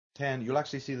10, you'll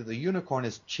actually see that the unicorn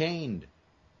is chained.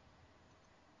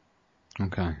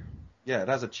 Okay. Yeah, it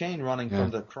has a chain running from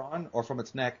the crown or from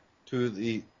its neck to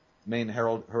the main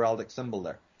heraldic symbol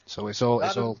there. So it's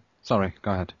all. Sorry,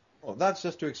 go ahead. Well, that's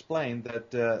just to explain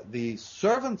that the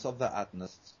servants of the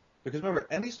Atanists, because remember,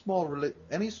 any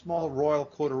small royal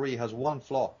coterie has one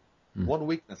flaw, one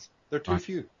weakness. They're too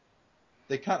few.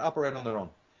 They can't operate on their own.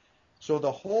 So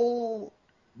the whole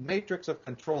matrix of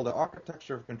control, the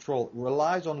architecture of control,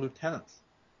 relies on lieutenants.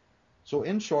 So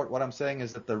in short, what I'm saying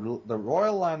is that the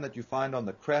royal line that you find on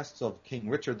the crests of King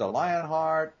Richard the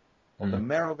Lionheart, of the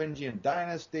Merovingian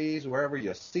dynasties, wherever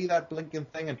you see that blinking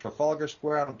thing in Trafalgar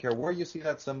Square, I don't care where you see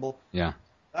that symbol. Yeah.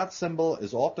 That symbol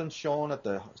is often shown at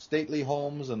the stately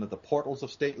homes and at the portals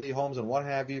of stately homes and what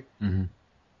have you. Mm-hmm.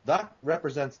 That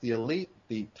represents the elite,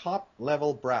 the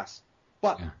top-level brass.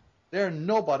 But they're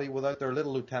nobody without their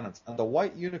little lieutenants. And the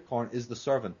white unicorn is the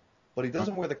servant. But he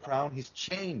doesn't wear the crown. He's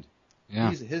chained.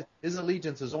 Yeah. His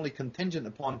allegiance is only contingent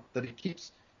upon that he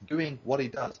keeps doing what he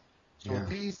does. So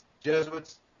these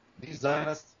Jesuits, these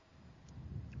Zionists,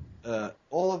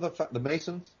 all of the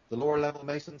Masons, the lower-level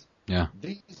Masons,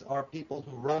 these are people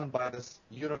who run by this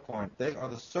unicorn. They are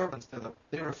the servants.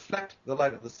 They reflect the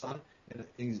light of the sun.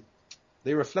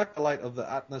 They reflect the light of the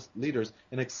Atanist leaders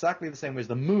in exactly the same way as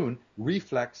the moon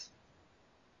reflects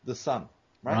the sun.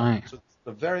 Right? So it's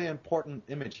a very important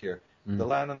image here, the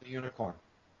lion and the unicorn,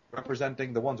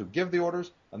 representing the ones who give the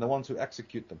orders and the ones who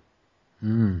execute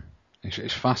them.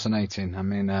 It's fascinating. I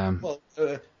mean...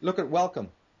 look at Welcome.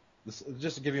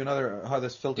 Just to give you another, how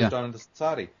this filters down into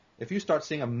society. If you start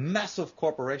seeing a massive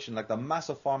corporation, like the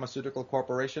massive pharmaceutical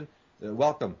corporation,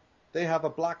 Welcome, they have a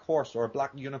black horse or a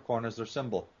black unicorn as their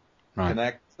symbol. Right.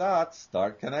 Connect that,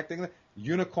 start connecting the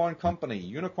unicorn company,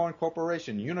 unicorn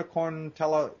corporation, unicorn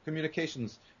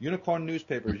telecommunications, unicorn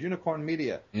newspapers, unicorn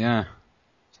media. Yeah.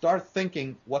 Start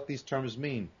thinking what these terms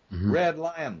mean. Red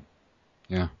lion.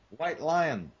 Yeah. White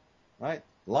lion. Right?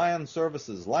 Lion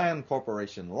Services, Lion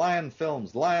Corporation, Lion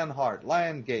Films, Lionheart,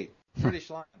 Lion Gate, British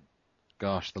Lion.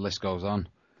 Gosh, the list goes on.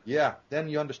 Yeah, then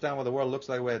you understand why the world looks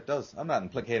like the way it does. I'm not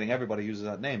implicating everybody who uses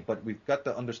that name, but we've got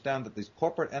to understand that these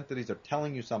corporate entities are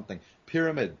telling you something.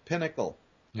 Pyramid, Pinnacle.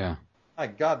 Yeah. My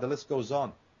God, the list goes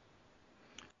on.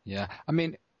 Yeah, I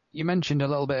mean, you mentioned a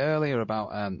little bit earlier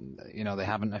about, they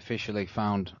haven't officially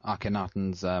found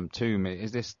Akhenaton's tomb.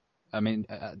 Is this, are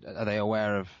they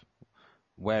aware of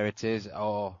where it is?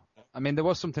 Or, there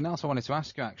was something else I wanted to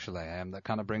ask you, actually, that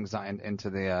kind of brings that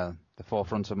into the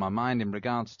forefront of my mind in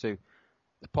regards to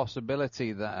the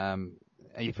possibility that,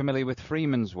 are you familiar with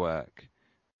Freeman's work?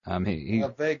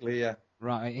 Vaguely, yeah.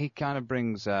 Right, he kind of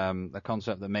brings the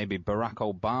concept that maybe Barack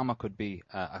Obama could be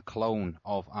a clone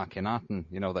of Akhenaton,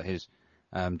 that his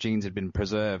genes had been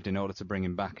preserved in order to bring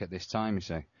him back at this time, you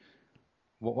see.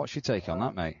 What's your take on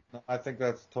that, mate? I think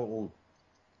that's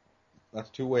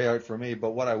too way out for me,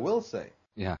 but what I will say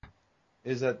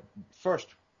is that, first,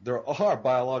 there are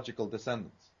biological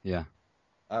descendants. Yeah.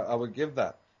 I would give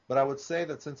that. But I would say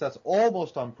that since that's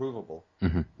almost unprovable,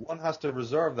 one has to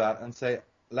reserve that and say,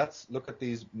 let's look at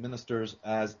these ministers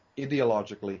as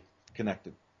ideologically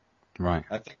connected. Right.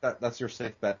 I think that's your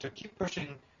safe bet. To keep pushing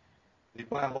the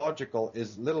biological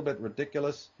is a little bit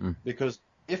ridiculous because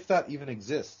if that even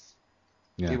exists,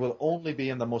 it will only be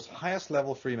in the most highest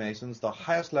level Freemasons, the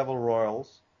highest level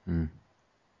royals.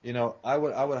 I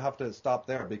would have to stop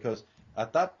there because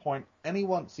at that point,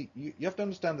 anyone, you have to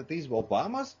understand that these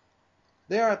Obamas,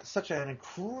 they are at such an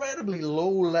incredibly low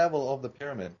level of the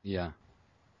pyramid. Yeah.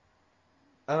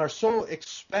 And are so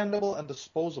expendable and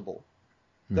disposable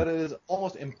that it is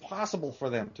almost impossible for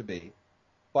them to be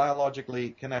biologically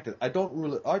connected. I don't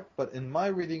rule it out, but in my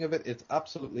reading of it, it's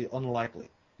absolutely unlikely.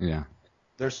 Yeah.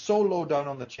 They're so low down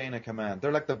on the chain of command.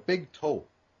 They're like the big toe.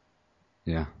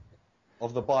 Yeah.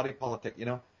 Of the body politic,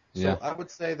 So I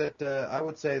would say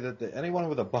that anyone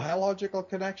with a biological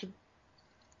connection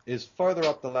is further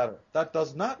up the ladder. That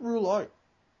does not rule out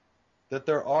that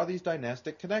there are these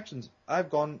dynastic connections. I've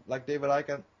gone, like David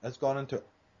I.C.A.N has gone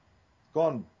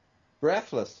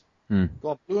breathless,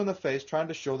 gone blue in the face, trying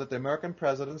to show that the American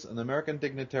presidents and the American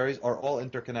dignitaries are all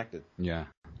interconnected. Yeah.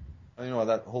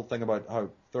 That whole thing about how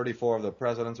 34 of the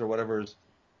presidents or whatever is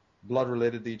blood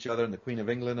related to each other and the Queen of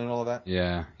England and all of that.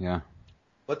 Yeah, yeah.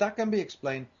 But that can be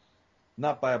explained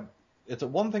not by it's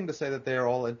one thing to say that they are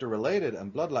all interrelated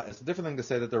and bloodline. It's a different thing to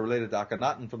say that they're related to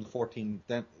Akhenaton from the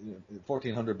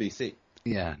 1400 BC.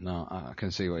 Yeah, no, I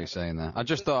can see what you're saying there. I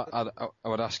just thought I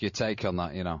would ask your take on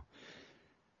that,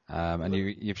 and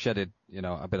you've shedded,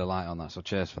 a bit of light on that. So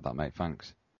cheers for that, mate.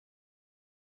 Thanks.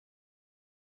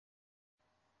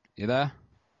 You there?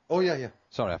 Oh, yeah.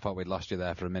 Sorry, I thought we'd lost you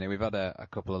there for a minute. We've had a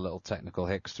couple of little technical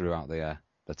hicks throughout the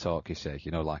talk, you see,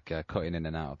 like cutting in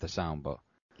and out of the sound. But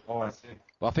I see.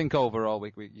 Well, I think overall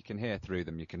you can hear through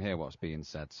them. You can hear what's being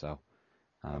said, so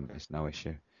Okay. it's no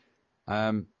issue.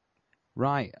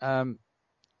 Right.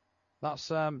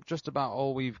 That's just about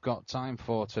all we've got time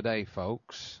for today,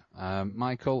 folks.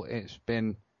 Michael, it's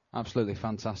been absolutely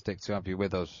fantastic to have you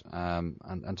with us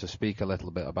and to speak a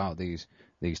little bit about these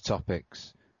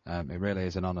topics. It really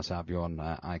is an honour to have you on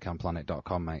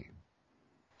Icanplanet.com, mate.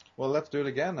 Well, let's do it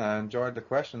again. I enjoyed the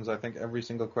questions. I think every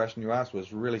single question you asked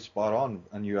was really spot on,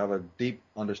 and you have a deep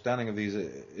understanding of these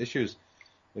issues.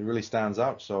 It really stands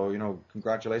out. So,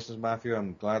 congratulations, Matthew.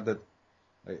 I'm glad that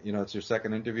it's your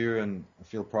second interview, and I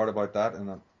feel proud about that.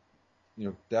 And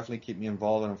definitely keep me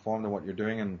involved and informed of what you're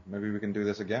doing, and maybe we can do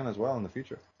this again as well in the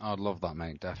future. I'd love that,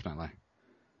 mate. Definitely.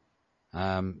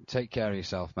 Take care of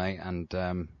yourself, mate, and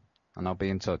I'll be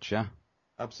in touch. Yeah.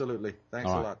 Absolutely. Thanks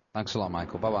All right. a lot. Thanks a lot,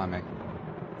 Michael. Bye-bye, mate.